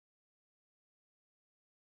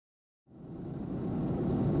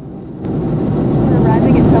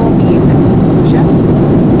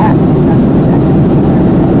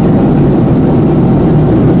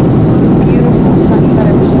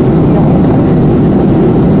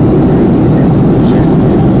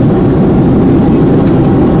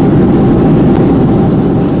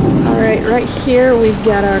Here we've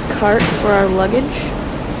got our cart for our luggage.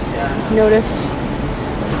 Notice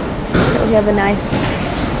that we have a nice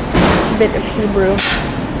bit of Hebrew.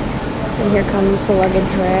 And here comes the luggage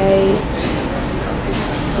right.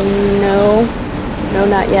 No,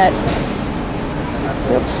 not yet.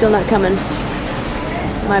 Nope, still not coming.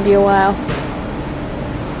 Might be a while.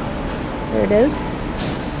 There it is.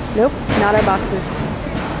 Nope, not our boxes.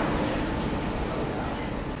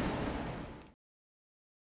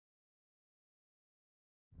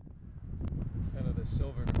 Kind of the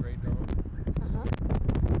silver and gray dome.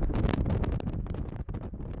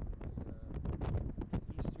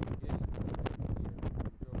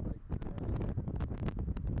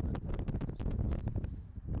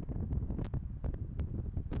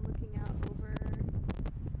 Looking out over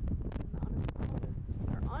the Mount of Olives,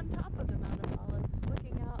 or on top of the Mount of Olives,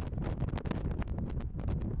 looking out.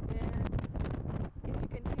 And if you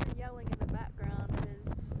can hear yelling in the background, it is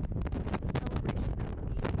the celebration of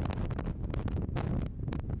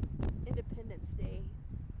the Independence Day.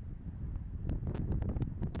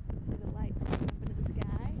 See the lights coming up into the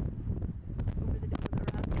sky over the dome of the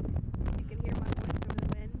rock. You can hear my voice over the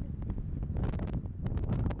wind.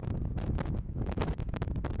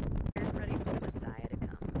 Wow. Ready for the Messiah to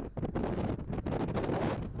come.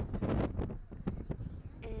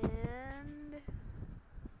 And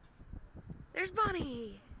there's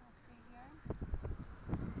Bonnie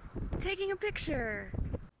taking a picture.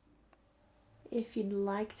 If you'd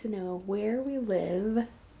like to know where we live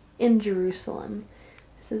in Jerusalem,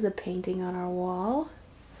 this is a painting on our wall.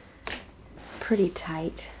 Pretty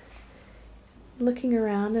tight. Looking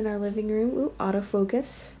around in our living room. Ooh,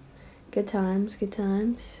 autofocus. Good times, good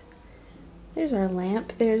times. There's our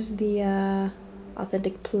lamp. There's the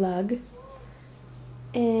authentic plug.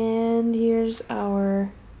 And here's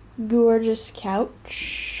our gorgeous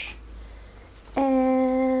couch.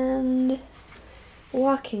 And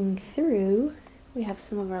walking through, we have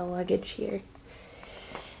some of our luggage here.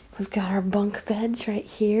 We've got our bunk beds right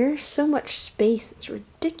here. So much space, it's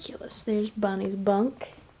ridiculous. There's Bonnie's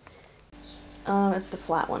bunk. It's the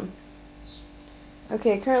flat one.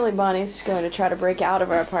 Okay, currently Bonnie's going to try to break out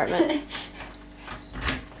of our apartment.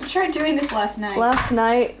 I tried doing this last night. Last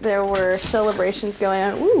night there were celebrations going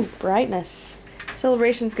on. Ooh, brightness.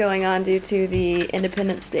 Celebrations going on due to the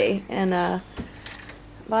Independence Day. And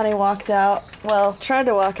Bonnie walked out, well, tried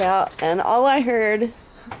to walk out, and all I heard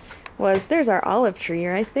was, there's our olive tree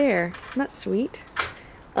right there. Isn't that sweet?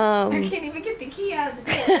 I can't even get the key out of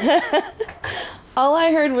the door. All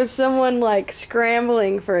I heard was someone like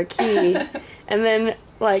scrambling for a key and then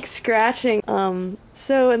like scratching.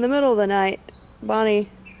 So in the middle of the night, Bonnie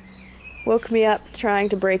woke me up trying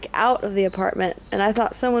to break out of the apartment, and I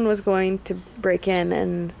thought someone was going to break in,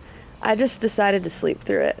 and I just decided to sleep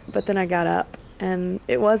through it. But then I got up and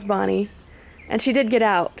it was Bonnie, and she did get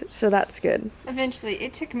out, so that's good. Eventually,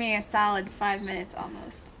 it took me a solid 5 minutes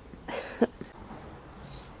almost.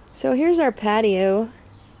 So here's our patio.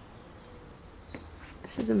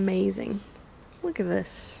 This is amazing. Look at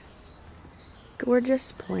this.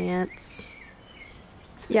 Gorgeous plants.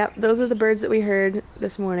 Yep, those are the birds that we heard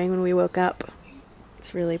this morning when we woke up.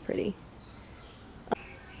 It's really pretty.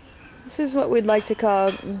 This is what we'd like to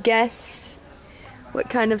call guess what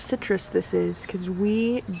kind of citrus this is, because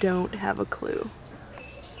we don't have a clue.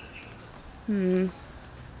 It's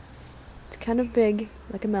kind of big,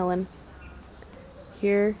 like a melon.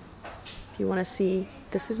 Here, if you want to see,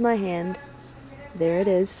 this is my hand. There it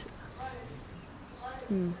is.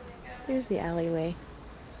 There's the alleyway.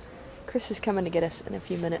 Chris is coming to get us in a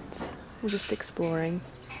few minutes. We're just exploring.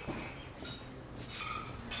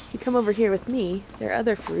 If you come over here with me, there are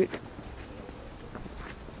other fruit.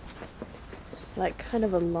 Like kind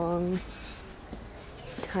of a long,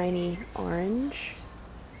 tiny orange.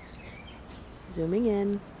 Zooming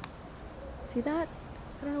in. See that?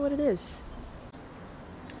 I don't know what it is.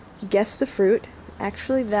 Guess the fruit.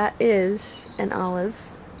 Actually, that is an olive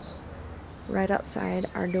right outside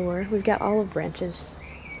our door. We've got olive branches.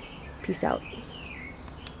 Peace out.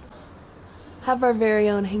 Have our very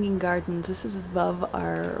own hanging gardens. This is above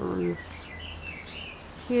our roof.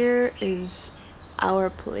 Here is our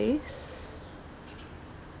place.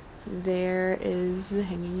 There is the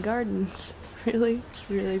hanging gardens. Really,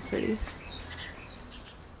 really pretty.